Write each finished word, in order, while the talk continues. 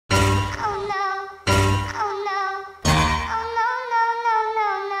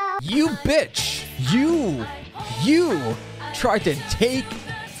You bitch! You tried to take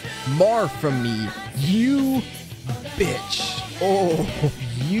Mar from me. You bitch. Oh,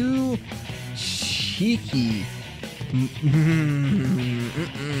 you cheeky.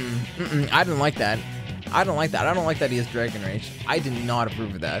 I didn't like that. I don't like that. I don't like that he has Dragon Rage. I did not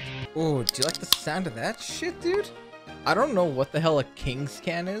approve of that. Oh, do you like the sound of that shit, dude? I don't know what the hell a King's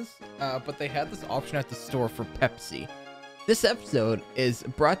Can is, but they had this option at the store for Pepsi. This episode is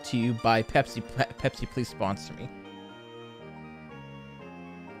brought to you by Pepsi. Pepsi, please sponsor me.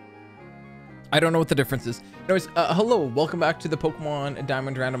 I don't know what the difference is. Anyways, hello, welcome back to the Pokemon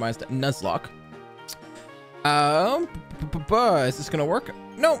Diamond Randomized Nuzlocke. Is this gonna work?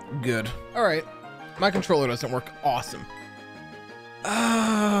 No, good. All right, my controller doesn't work. Awesome.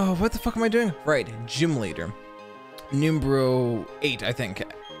 What the fuck am I doing? Right, gym leader, numero 8, I think.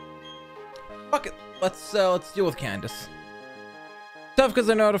 Fuck it. Let's deal with Candace. Tough because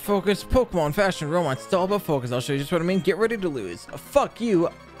I know how to focus. Pokemon, fashion, romance, it's all about focus. I'll show you just what I mean. Get ready to lose. Fuck you.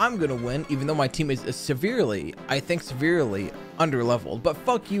 I'm gonna win, even though my team is severely underleveled. But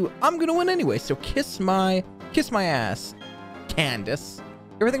fuck you. I'm gonna win anyway. So kiss my ass, Candace.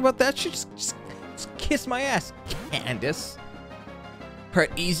 Everything about that shit. Just kiss my ass, Candace. All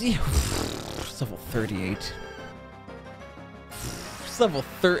right, easy. It's level 38. It's level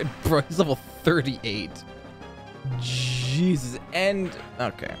 30, bro. It's level 38. Jesus, and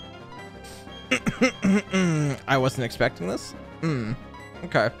okay. I wasn't expecting this.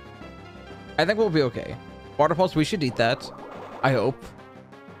 Okay. I think we'll be okay. Water Pulse, we should eat that. I hope.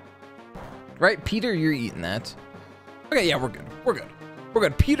 Right, Peter, you're eating that. Okay, yeah, we're good. We're good. We're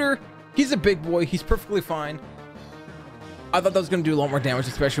good. Peter, he's a big boy. He's perfectly fine. I thought that was going to do a lot more damage,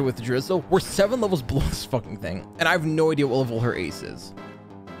 especially with Drizzle. We're 7 levels below this fucking thing, and I have no idea what level her ace is.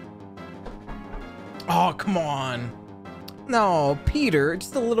 Oh, come on. No, Peter,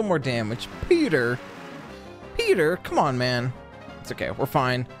 just a little more damage. Peter, come on, man. It's okay. We're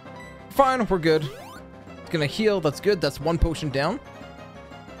fine. Fine, we're good. It's gonna heal. That's good. That's 1 potion down.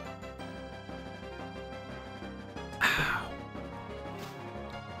 Ow.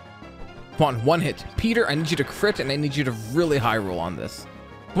 Come on, 1 hit. Peter, I need you to crit, and I need you to really high roll on this.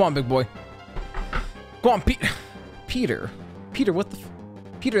 Come on, big boy. Come on, Peter, what the...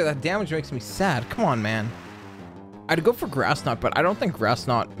 Peter, that damage makes me sad. Come on, man. I'd go for Grass Knot, but I don't think Grass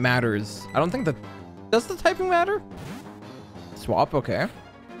Knot matters. I don't think that... Does the typing matter? Swap, okay.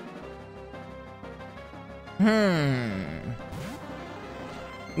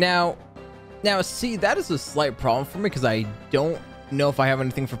 Now, see, that is a slight problem for me because I don't know if I have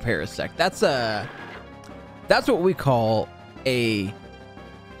anything for Parasect. That's what we call a...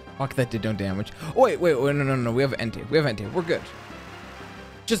 Fuck, that did no damage. Oh, wait, no. We have Entei. We're good.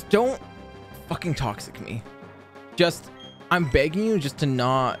 Just don't fucking toxic me. I'm begging you just to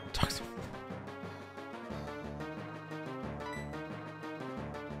not toxic.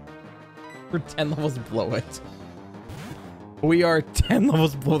 We're 10 levels below it. We are 10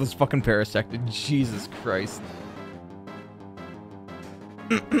 levels below this fucking Parasect. Jesus Christ.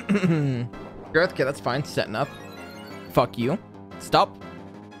 Okay, that's fine. Setting up. Fuck you. Stop.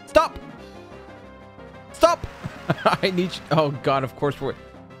 I need you. Oh god, of course we're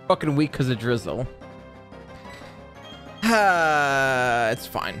fucking weak because of Drizzle. It's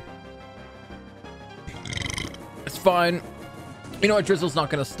fine. It's fine. You know what? Drizzle's not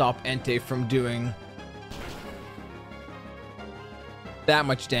going to stop Entei from doing that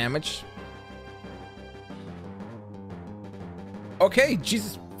much damage. Okay,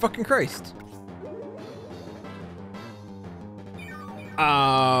 Jesus fucking Christ.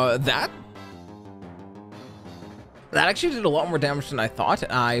 That actually did a lot more damage than I thought,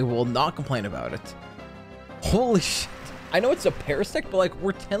 and I will not complain about it. Holy shit. I know it's a Parasect, but like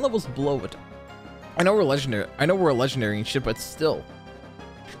we're 10 levels below it. I know we're legendary. I know we're a legendary and shit, but still.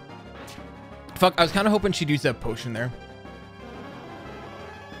 Fuck, I was kind of hoping she'd use that potion there.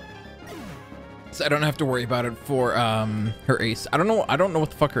 So I don't have to worry about it for her ace. I don't know what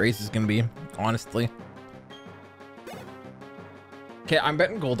the fuck her ace is gonna be, honestly. Okay, I'm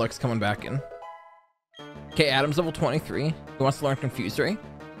betting Golduck's coming back in. Okay, Adam's level 23. He wants to learn Confuse Ray.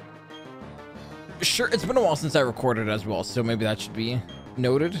 Sure, it's been a while since I recorded as well, so maybe that should be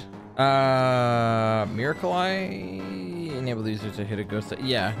noted. Miracle Eye. Enable the user to hit a ghost.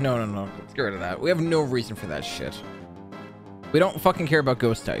 Yeah, no. Let's get rid of that. We have no reason for that shit. We don't fucking care about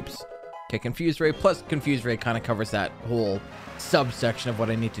ghost types. Okay, Confuse Ray plus Confuse Ray kind of covers that whole subsection of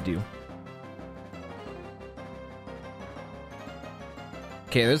what I need to do.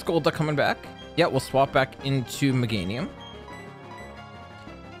 Okay, there's Golduck coming back. Yeah, we'll swap back into Meganium.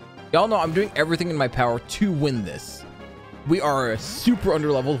 Y'all know I'm doing everything in my power to win this. We are super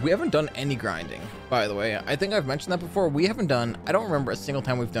under leveled. We haven't done any grinding, by the way. I think I've mentioned that before. We haven't done, I don't remember a single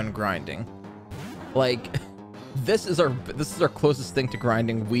time we've done grinding. Like, this is our closest thing to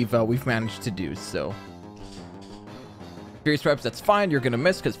grinding we've managed to do. So Fury Swipes, that's fine. You're gonna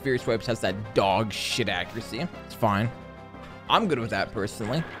miss because Fury Swipes has that dog shit accuracy. It's fine. I'm good with that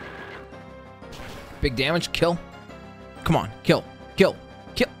personally. Big damage, kill. Come on, kill, kill,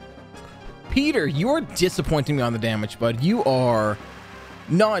 kill. Peter, you are disappointing me on the damage, bud. You are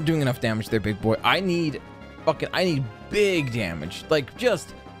not doing enough damage there, big boy. I need big damage. Like,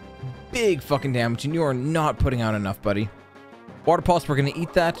 just big fucking damage, and you are not putting out enough, buddy. Water Pulse, we're gonna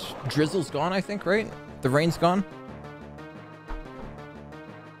eat that. Drizzle's gone, I think, right? The rain's gone.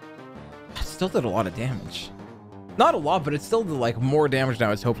 Still did a lot of damage. Not a lot, but it's still did, like, more damage than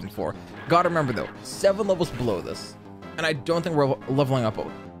I was hoping for. Gotta remember, though, 7 levels below this. And I don't think we're leveling up.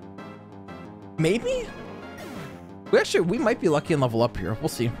 Maybe? We might be lucky and level up here. We'll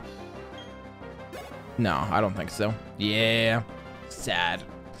see. No, I don't think so. Yeah. Sad.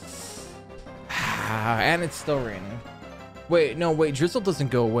 And it's still raining. Wait, no, wait. Drizzle doesn't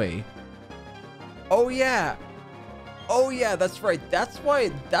go away. Oh, yeah. Oh, yeah, that's right. That's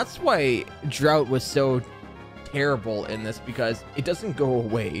why drought was so terrible in this, because it doesn't go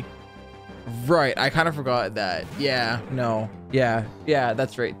away. Right, I kind of forgot that. Yeah, no. Yeah,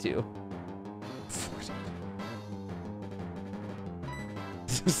 that's right, too.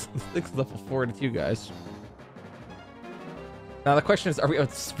 This thing's level 42, guys. Now the question is, are we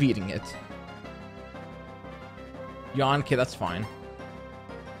outspeeding it? Yawn, okay, that's fine.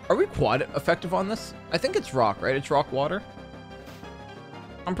 Are we quad effective on this? I think it's rock, right? It's rock water.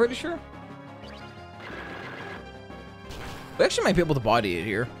 I'm pretty sure. We actually might be able to body it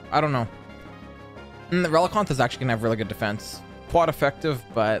here. I don't know. And the Relicanth is actually gonna have really good defense. Quad effective,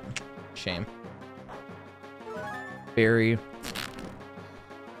 but shame. Berry.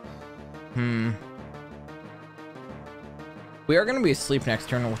 We are gonna be asleep next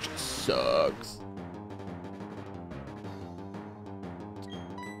turn, which sucks.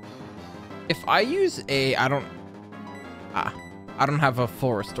 If I use a, I don't have a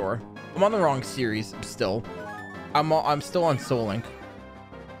full restore. I'm on the wrong series still. I'm still on Soul Link.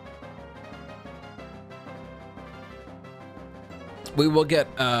 We will get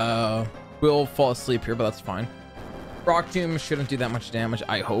we'll fall asleep here, but that's fine. Rock Tomb shouldn't do that much damage,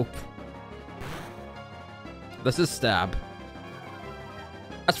 I hope. This is stab.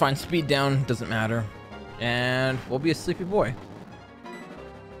 That's fine. Speed down, doesn't matter. And we'll be a sleepy boy.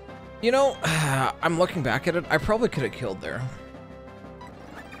 You know, I'm looking back at it. I probably could have killed there.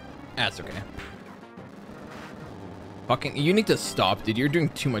 That's okay. Fucking, you need to stop, dude. You're doing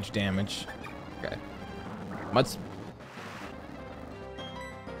too much damage. Okay. Let's.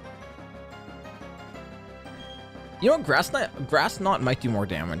 You know what? Grass Knot might do more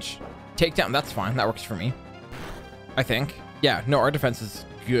damage. Takedown, that's fine. That works for me. I think. Yeah, no, our defense is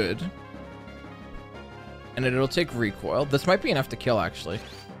good. And it'll take recoil. This might be enough to kill, actually.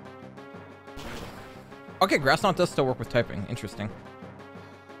 Okay, Grass Knot does still work with typing. Interesting.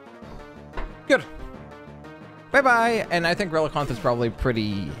 Good. Bye-bye. And I think Relicanth is probably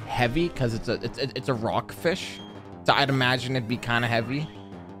pretty heavy because it's a rock fish. So I'd imagine it'd be kind of heavy.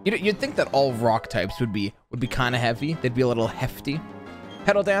 You'd think that all rock types would be kind of heavy. They'd be a little hefty.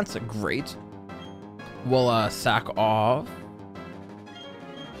 Petal Dance, great. We'll sack off.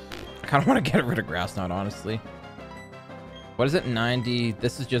 I kind of want to get rid of Grass Knot, honestly. What is it? 90.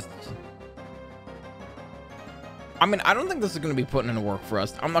 This is just. I mean, I don't think this is going to be putting in work for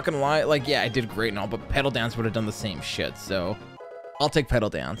us. I'm not going to lie. Like, yeah, I did great and all, but Petal Dance would have done the same shit. So I'll take Petal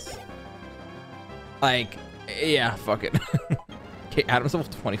Dance. Like, yeah, fuck it. Okay, Adam's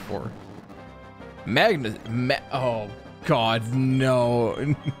level 24. Oh, God,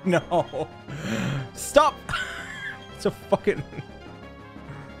 no. No. Stop. It's a fucking.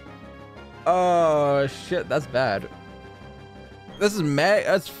 Oh, shit, that's bad. This is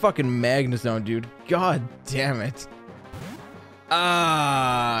that's fucking Magnezone, dude. God damn it.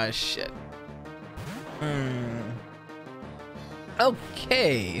 Ah, shit.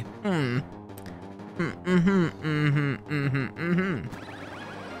 Okay. The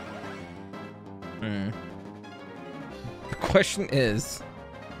question is,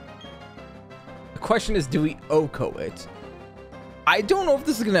 do we Oko it? I don't know if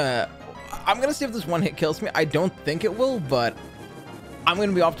this is gonna. I'm gonna see if this one hit kills me. I don't think it will, but I'm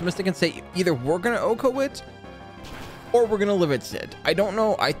gonna be optimistic and say either we're gonna Oko it or we're gonna live it Sid. I don't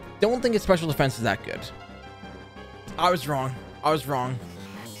know. I don't think its special defense is that good. I was wrong. I was wrong.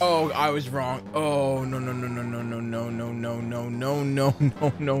 Oh, I was wrong. Oh, no, no, no, no, no, no, no, no, no, no, no, no,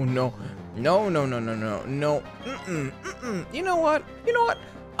 no, no, no. No, no, no, no, no, no. You know what? You know what?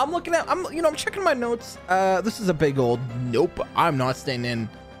 I'm looking at, I'm checking my notes. This is a big old nope. I'm not staying in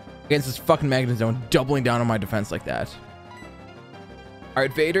against this fucking Magnet Zone, doubling down on my defense like that. All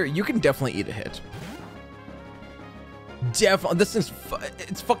right, Vader, you can definitely eat a hit. Definitely. This is,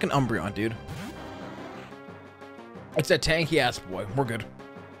 it's fucking Umbreon, dude. It's a tanky ass boy. We're good.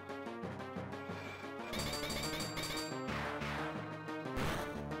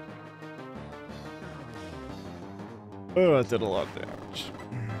 Oh, that did a lot of damage.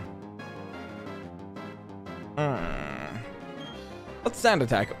 Let's sand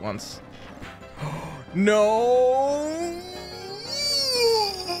attack it once. No!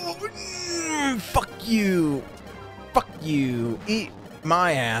 Fuck you. Fuck you. Eat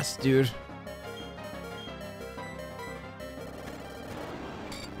my ass, dude.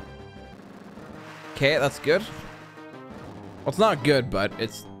 Okay, that's good. Well, it's not good, but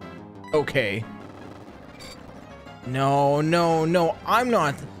it's okay. No, no, no, I'm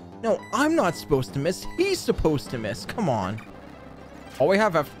not. No, I'm not supposed to miss. He's supposed to miss. Come on. Oh, we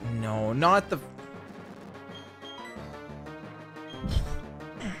have no, not the.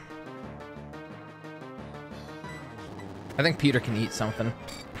 I think Peter can eat something.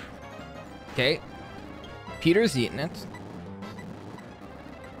 Okay. Peter's eating it.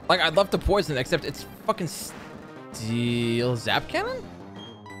 Like, I'd love to poison it, except it's fucking steel zap cannon?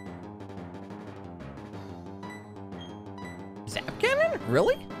 Zap cannon?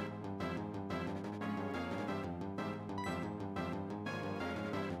 Really?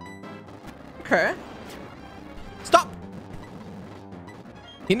 Okay. Stop!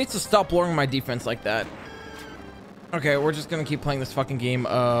 He needs to stop lowering my defense like that. Okay, we're just gonna keep playing this fucking game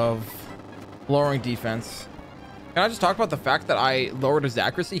of lowering defense. Can I just talk about the fact that I lowered his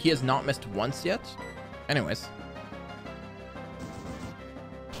accuracy? He has not missed once yet. Anyways.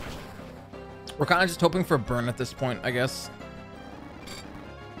 We're kind of just hoping for a burn at this point, I guess.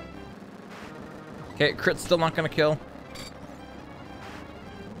 Okay, crit's still not gonna kill.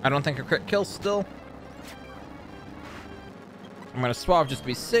 I don't think a crit kills still. I'm gonna swap just to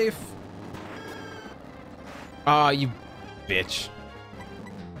be safe. You bitch.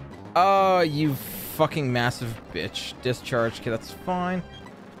 You fucking massive bitch. Discharge. Okay, that's fine.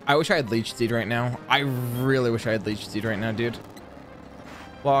 I wish I had Leech Seed right now. I really wish I had Leech Seed right now, dude.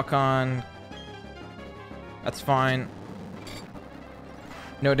 Lock on. That's fine.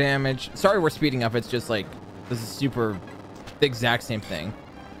 No damage. Sorry we're speeding up. It's just like, this is super the exact same thing.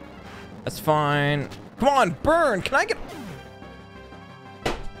 That's fine. Come on, burn. Can I get...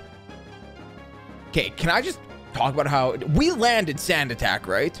 Okay, can I just talk about how we landed sand attack,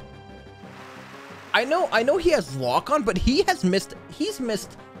 right? I know he has lock on, but he's missed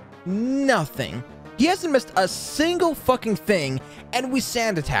nothing. He hasn't missed a single fucking thing, and we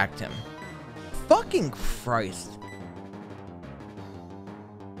sand attacked him. Fucking Christ.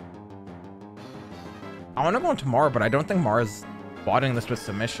 I want to go on to Mara, but I don't think Mara's botting this with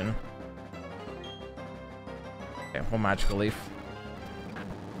submission. Okay, we'll Magical Leaf.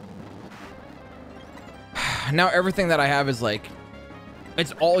 Now everything that I have is like,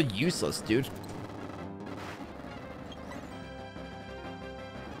 it's all useless, dude.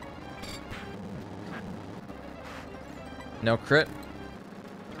 No crit.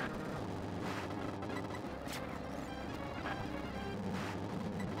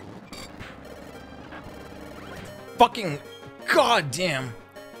 Fucking goddamn.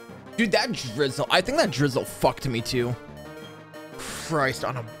 Dude, that drizzle. I think that drizzle fucked me too. Christ,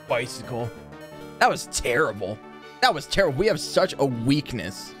 on a bicycle. That was terrible. That was terrible. We have such a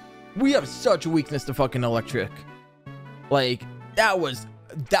weakness. We have such a weakness to fucking electric. Like, that was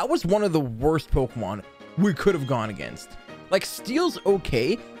one of the worst Pokemon we could have gone against. Like, Steel's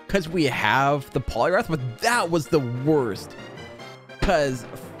okay because we have the Poliwrath, but that was the worst. Because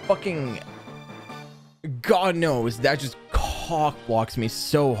fucking God knows that just cock blocks me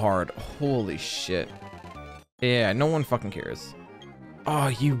so hard. Holy shit. Yeah, no one fucking cares. Oh,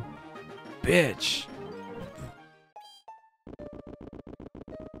 you bitch.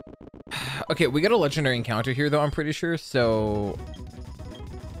 Okay, we get a legendary encounter here though, I'm pretty sure. So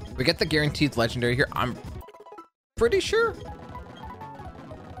we get the guaranteed legendary here. I'm pretty sure.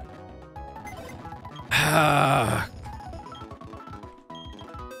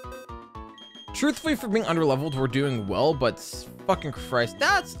 Truthfully, for being underleveled, we're doing well, but fucking Christ,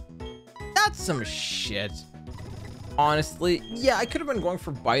 that's some shit. Honestly, yeah, I could have been going for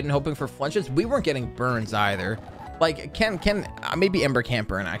bite and hoping for flinches. We weren't getting burns either. Like, maybe Ember can't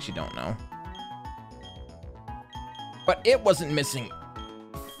burn, I actually don't know. But it wasn't missing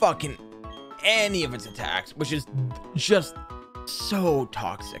fucking any of its attacks, which is just so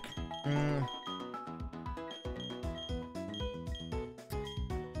toxic.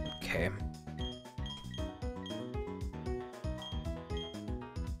 Okay.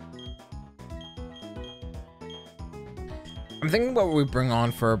 I'm thinking about what we bring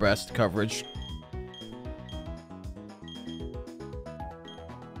on for our best coverage.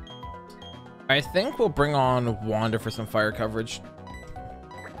 I think we'll bring on Wanda for some fire coverage.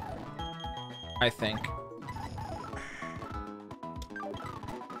 I think.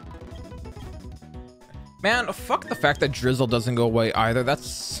 Man, fuck the fact that Drizzle doesn't go away either.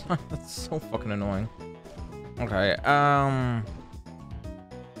 That's so fucking annoying. Okay,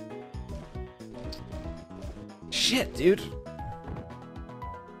 shit, dude.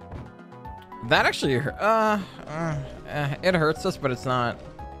 That actually it hurts us, but it's not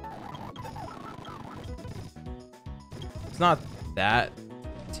that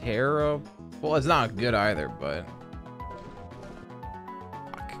terrible. Well, it's not good either, but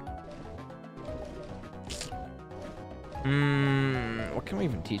fuck. What can we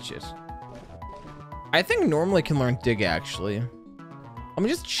even teach it? I think normally can learn dig, actually. Let me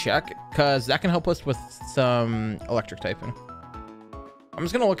just check, because that can help us with some electric typing. I'm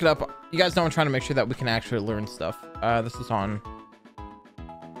just gonna look it up. You guys know I'm trying to make sure that we can actually learn stuff. This is on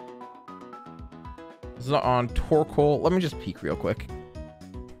Torkoal. Let me just peek real quick.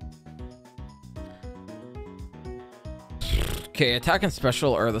 Okay, attack and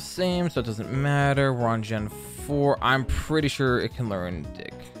special are the same, so it doesn't matter. We're on Gen 4. I'm pretty sure it can learn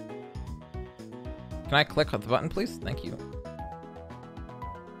dig. Can I click on the button, please? Thank you.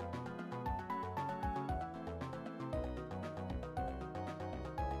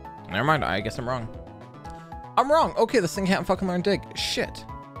 Never mind, I guess I'm wrong. I'm wrong. Okay, this thing can't fucking learn dig. Shit.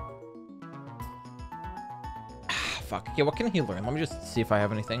 Fuck. Okay, what can he learn? Let me just see if I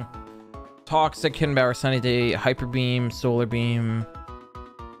have anything. Toxic, Hidden Power, Sunny Day, Hyper Beam, Solar Beam,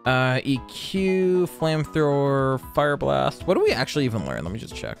 EQ, Flamethrower, Fire Blast. What do we actually even learn? Let me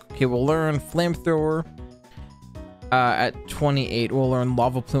just check. Okay, we'll learn Flamethrower at 28. We'll learn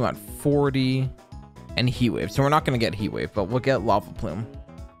Lava Plume at 40 and Heat Wave. So we're not going to get Heat Wave, but we'll get Lava Plume,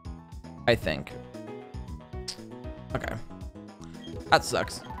 I think. Okay. That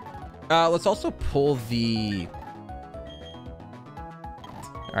sucks. Let's also pull the...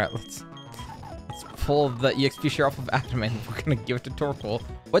 Alright, let's pull the EXP share off of Adamant. We're gonna give it to Torkoal.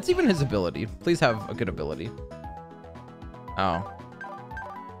 What's even his ability? Please have a good ability. Oh.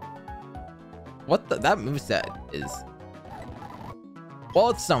 What that moveset is... Well,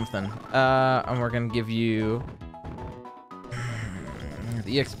 it's something. And we're gonna give you...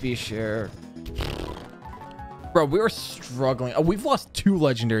 the EXP share. Bro, we are struggling. Oh, we've lost 2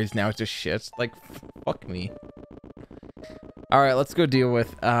 legendaries now to shit. Like, fuck me. All right, let's go deal with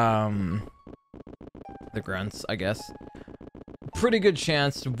the grunts, I guess. Pretty good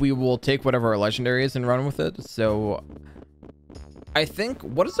chance we will take whatever our legendary is and run with it. So I think,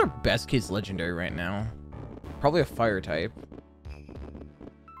 what is our best case legendary right now? Probably a fire type,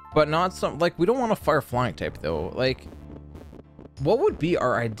 but not some, like, we don't want a fire flying type though. Like, what would be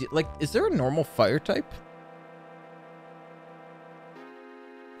our idea? Like, is there a normal fire type?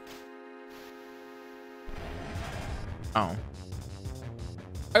 Oh,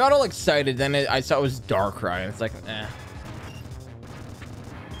 I got all excited, then I saw it was Darkrai, and it's like, eh.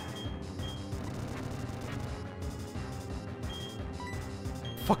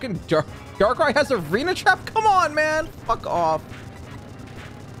 Fucking Darkrai has Arena Trap? Come on, man. Fuck off.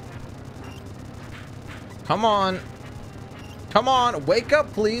 Come on. Come on. Wake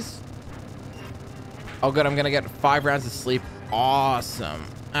up, please. Oh, good. I'm going to get 5 rounds of sleep. Awesome.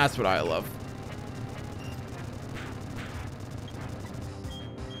 That's what I love.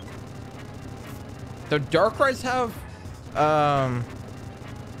 So Darkrai's have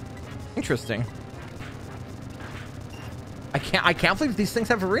interesting. I can't believe these things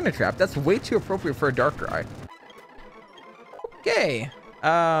have Arena Trap. That's way too appropriate for a Darkrai. Okay.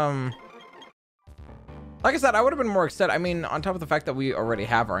 Like I said, I would have been more excited. I mean, on top of the fact that we already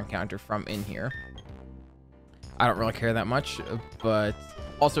have our encounter from in here, I don't really care that much, but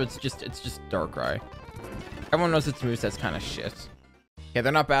also it's just Darkrai. Everyone knows its moveset's kind of shit. Okay,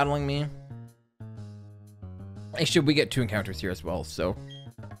 they're not battling me. Actually, we get 2 encounters here as well, so.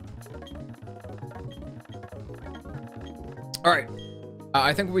 All right.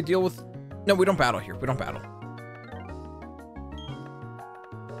 I think we deal with... No, we don't battle here. We don't battle.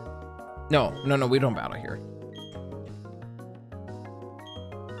 No, we don't battle here.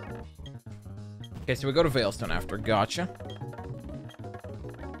 Okay, so we go to Veilstone after. Gotcha.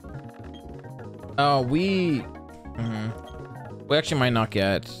 Oh, we actually might not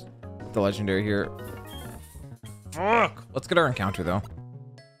get the legendary here. Fuck! Let's get our encounter, though.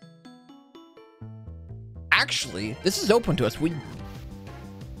 actually, this is open to us.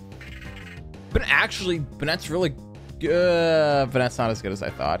 But actually, Banette's really good. Banette's not as good as I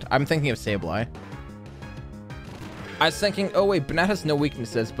thought. I'm thinking of Sableye. I was thinking, oh wait, Banette has no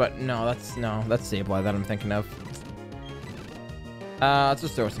weaknesses, but no, that's Sableye that I'm thinking of. Let's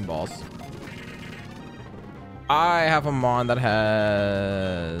just throw some balls. I have a Mon that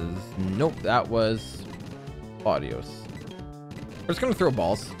has, nope, that was Audios. We're just gonna throw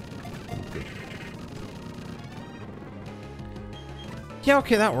balls. Yeah,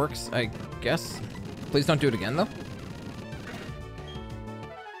 okay, that works, I guess. Please don't do it again, though.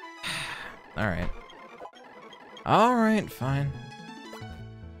 All right, fine.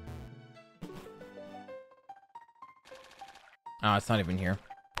 Oh, it's not even here.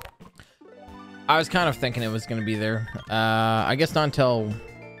 I was kind of thinking it was gonna be there. I guess not until...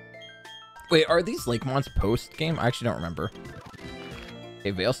 Wait, are these Lake Mons post-game? I actually don't remember.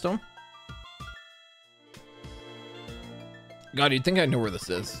 Okay, Veilstone? God, you'd think I know where this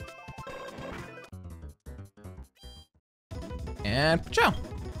is. And ciao.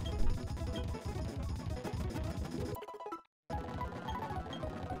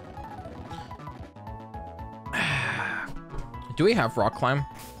 Do we have rock climb?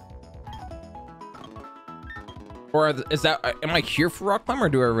 Or is that, am I here for rock climb or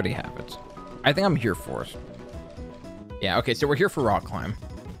do I already have it? I think I'm here for it. Yeah, okay, so we're here for rock climb.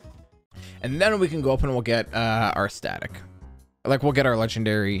 And then we can go up and we'll get our static. Like, we'll get our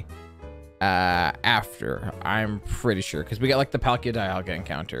legendary after, I'm pretty sure. Because we get, like, the Palkia Dialga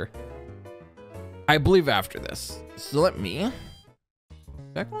encounter. I believe after this. So let me... Is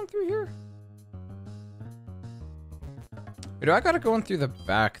that going through here? Or do I gotta go in through the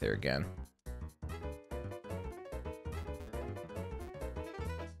back there again?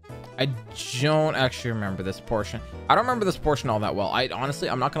 I don't actually remember this portion. I don't remember this portion all that well. I honestly,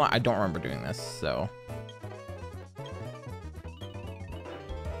 I'm not gonna lie, I don't remember doing this, so.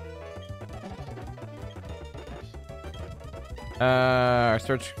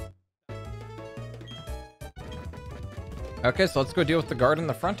 Search. Okay, so let's go deal with the guard in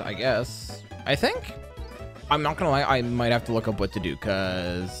the front, I guess. I think. I'm not gonna lie, I might have to look up what to do,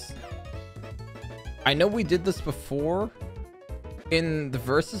 because I know we did this before in the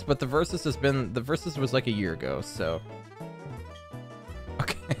versus, but the versus was like a year ago, so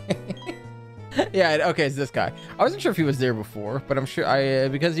okay. Yeah, okay, it's this guy. I wasn't sure if he was there before, but I'm sure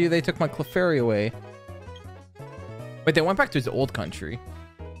because they took my Clefairy away. Wait, they went back to his old country.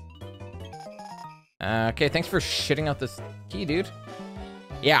 Okay, thanks for shitting out this key, dude.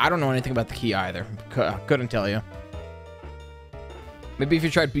 Yeah, I don't know anything about the key either. Couldn't tell you. Maybe if you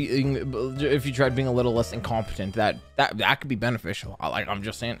tried being a little less incompetent, that could be beneficial. I'm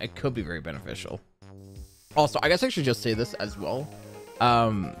just saying, it could be very beneficial. Also, I guess I should just say this as well.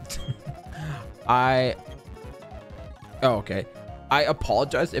 Oh, okay. I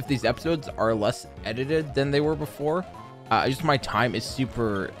apologize if these episodes are less edited than they were before. Just my time is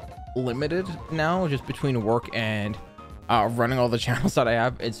super limited now, just between work and running all the channels that I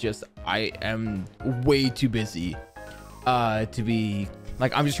have. It's just I am way too busy to be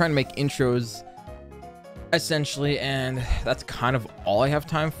like, I'm just trying to make intros essentially, and that's kind of all I have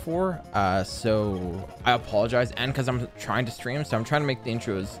time for. So I apologize, and because I'm trying to stream, so I'm trying to make the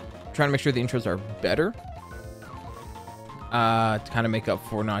intros, trying to make sure the intros are better, to kind of make up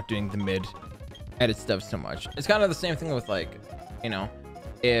for not doing the mid edit stuff so much. It's kind of the same thing with, like, you know,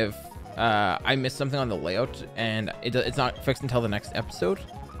 if I miss something on the layout and it's not fixed until the next episode,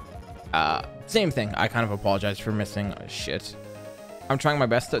 same thing. I kind of apologize for missing shit. I'm trying my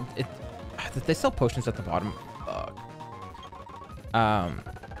best to they sell potions at the bottom.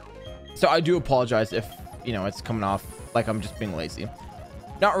 So I do apologize if, you know, it's coming off like I'm just being lazy.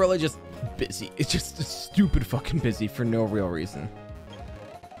 Not really, just busy. It's just stupid fucking busy for no real reason.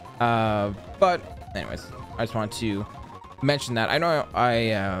 But anyways, I just want to mention that. I know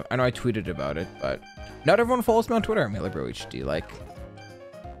I tweeted about it, but not everyone follows me on Twitter. I'm MailerBroHD, like,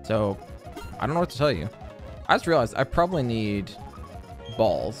 so I don't know what to tell you. I just realized I probably need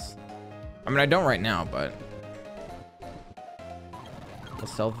balls. I mean, I don't right now, but we'll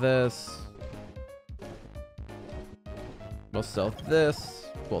sell this. We'll sell this.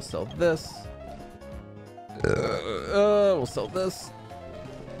 We'll sell this. We'll sell this.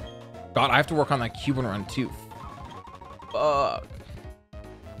 God, I have to work on that Cuban run too. Fuck.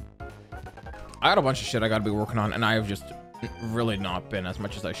 I got a bunch of shit I gotta be working on, and I have just really not been as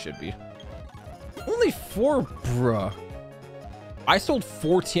much as I should be. Only 4, bruh. I sold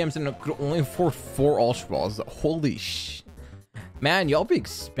 4 TMs and could only afford 4 Ultra Balls. Holy sh... Man, y'all be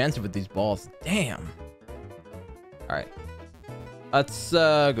expensive with these balls. Damn. Alright. Let's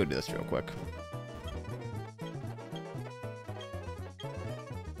go do this real quick.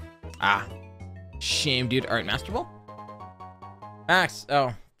 Ah, shame, dude. All right, Master Ball. Max.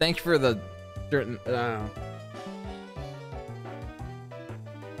 Oh, thanks for the.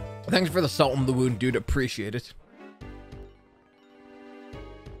 Thanks for the salt in the wound, dude. Appreciate it.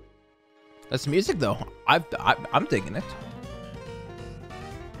 That's music, though. I'm digging it.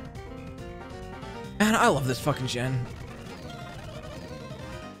 Man, I love this fucking gen.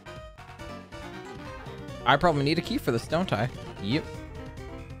 I probably need a key for this, don't I? Yep.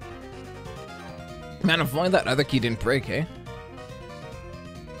 Man, if only that other key didn't break, eh?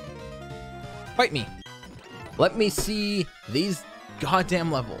 Fight me. Let me see these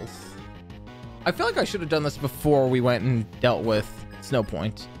goddamn levels. I feel like I should have done this before we went and dealt with Snow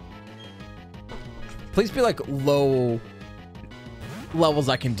Point. Please be like low levels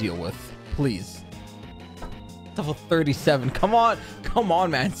I can deal with. Please. Level 37. Come on. Come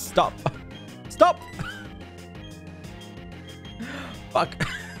on, man. Stop. Stop. Fuck.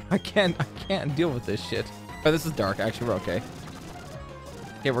 I can't deal with this shit. Oh, this is dark. Actually, we're okay.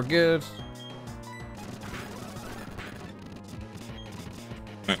 Okay, we're good.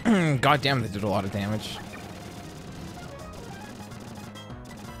 God damn, they did a lot of damage.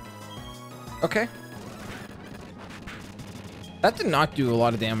 Okay. That did not do a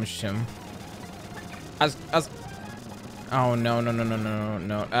lot of damage to him. Oh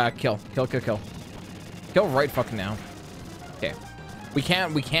no. Kill. Kill right fucking now. Okay. We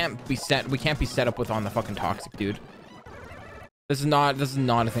can't be set up with on the fucking toxic, dude. This is not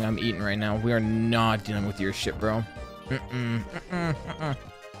a thing I'm eating right now. We are not dealing with your shit, bro.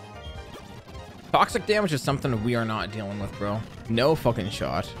 Toxic damage is something we are not dealing with, bro. No fucking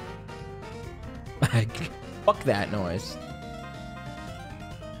shot. Like, fuck that noise.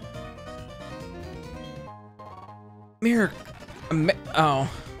 Oh,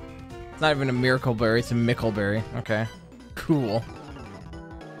 it's not even a miracle berry, it's a mickleberry. Okay, cool.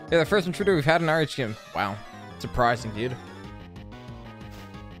 Yeah, the first intruder we've had in our gym. Wow, surprising, dude.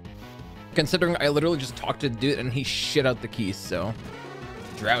 Considering I literally just talked to the dude and he shit out the keys, so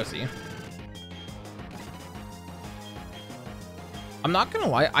drowsy. I'm not gonna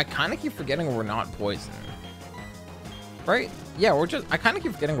lie, I kind of keep forgetting we're not poison. Right? Yeah, I kind of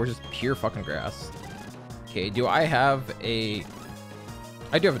keep forgetting we're just pure fucking grass. Okay, do I have a...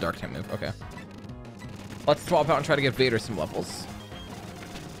 I do have a dark type move, okay. Let's swap out and try to get Vader some levels.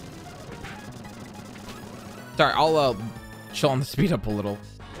 Sorry, I'll chill on the speed up a little.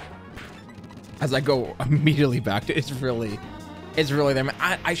 As I go immediately back to it's really there. Man,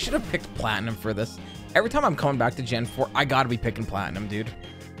 I should have picked Platinum for this. Every time I'm coming back to Gen 4, I gotta be picking Platinum, dude.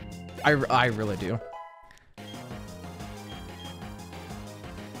 I really do.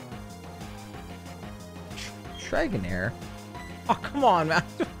 Dragonair? Oh, come on, man.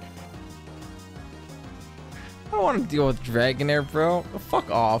 I don't want to deal with Dragonair, bro.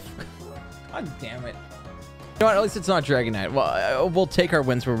 Fuck off. God damn it. You know what? At least it's not Dragonite. Well, we'll take our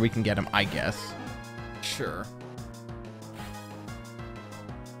wins where we can get him, I guess. Sure.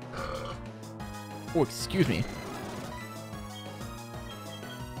 Oh, excuse me.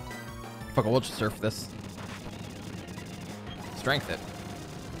 Fuck, we'll just surf this. Strength it.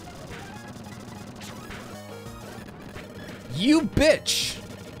 You bitch!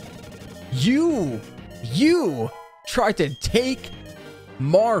 You tried to take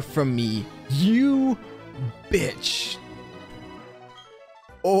Mar from me. You bitch.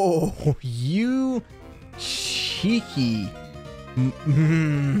 Oh, you cheeky. I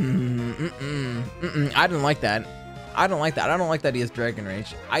didn't like that. I don't like that he has Dragon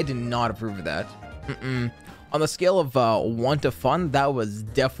Rage. I did not approve of that. On the scale of 1 to fun, that was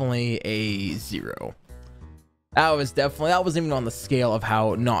definitely a 0. That wasn't even on the scale of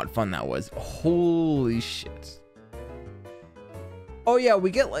how not fun that was. Holy shit. Oh yeah,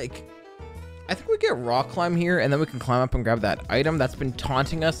 we get like, I think we get rock climb here, and then we can climb up and grab that item that's been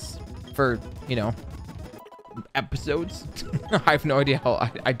taunting us for, you know, episodes. I have no idea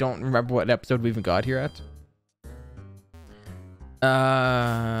how. I don't remember what episode we even got here at.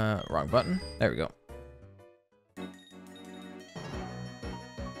 Wrong button. There we go.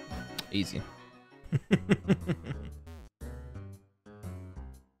 Easy.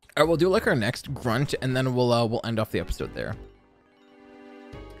 Alright, we'll do like our next grunt, and then we'll end off the episode there.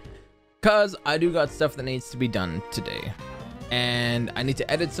 Cause I do got stuff that needs to be done today, and I need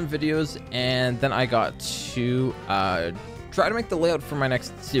to edit some videos, and then I got to try to make the layout for my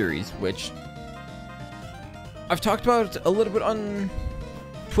next series, which I've talked about a little bit on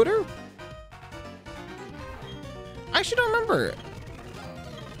Twitter. I should remember.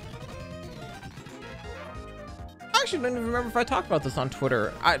 I actually don't even remember if I talked about this on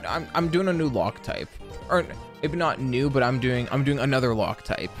Twitter. I'm doing a new lock type, or maybe not new, but I'm doing another lock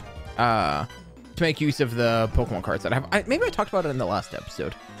type. to make use of the Pokemon cards that I have. Maybe I talked about it in the last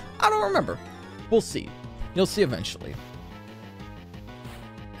episode. I don't remember. We'll see. You'll see eventually.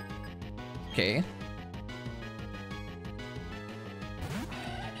 Okay.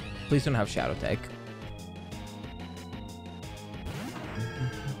 Please don't have Shadow Tag.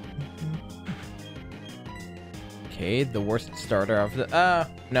 Okay, the worst starter of the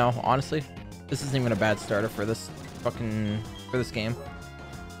no, honestly, this isn't even a bad starter for this game.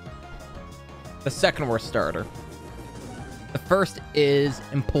 The second worst starter. The first is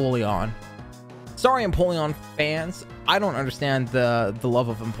Empoleon. Sorry, Empoleon fans. I don't understand the love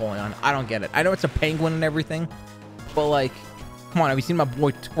of Empoleon. I don't get it. I know it's a penguin and everything, but like, come on, have you seen my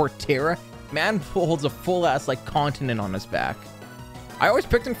boy Torterra? Man holds a full ass like continent on his back. I always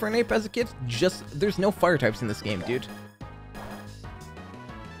picked him for an ape as a kid. Just there's no fire types in this game, dude.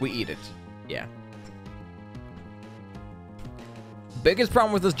 We eat it. Yeah. Biggest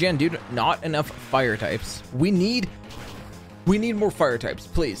problem with this gen, dude, not enough fire types. We need more fire types,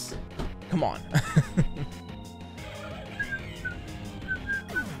 please. Come on.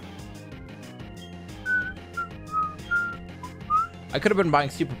 I could have been buying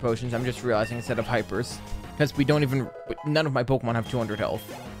super potions, I'm just realizing, instead of hypers, because none of my Pokemon have 200 health.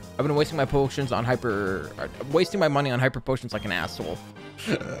 I've been wasting my potions on wasting my money on hyper potions like an asshole.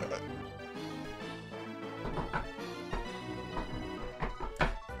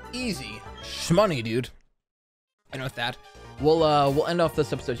 Easy shmoney, dude. And with that, we'll end off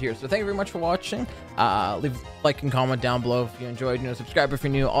this episode here. So thank you very much for watching. Leave a like and comment down below if you enjoyed. Subscribe if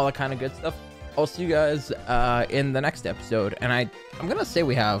you're new, all that kind of good stuff. I'll see you guys in the next episode. And I'm gonna say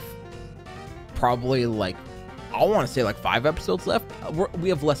we have probably like, I want to say like 5 episodes left. We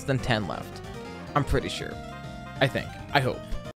have less than 10 left. I'm pretty sure. I think. I hope.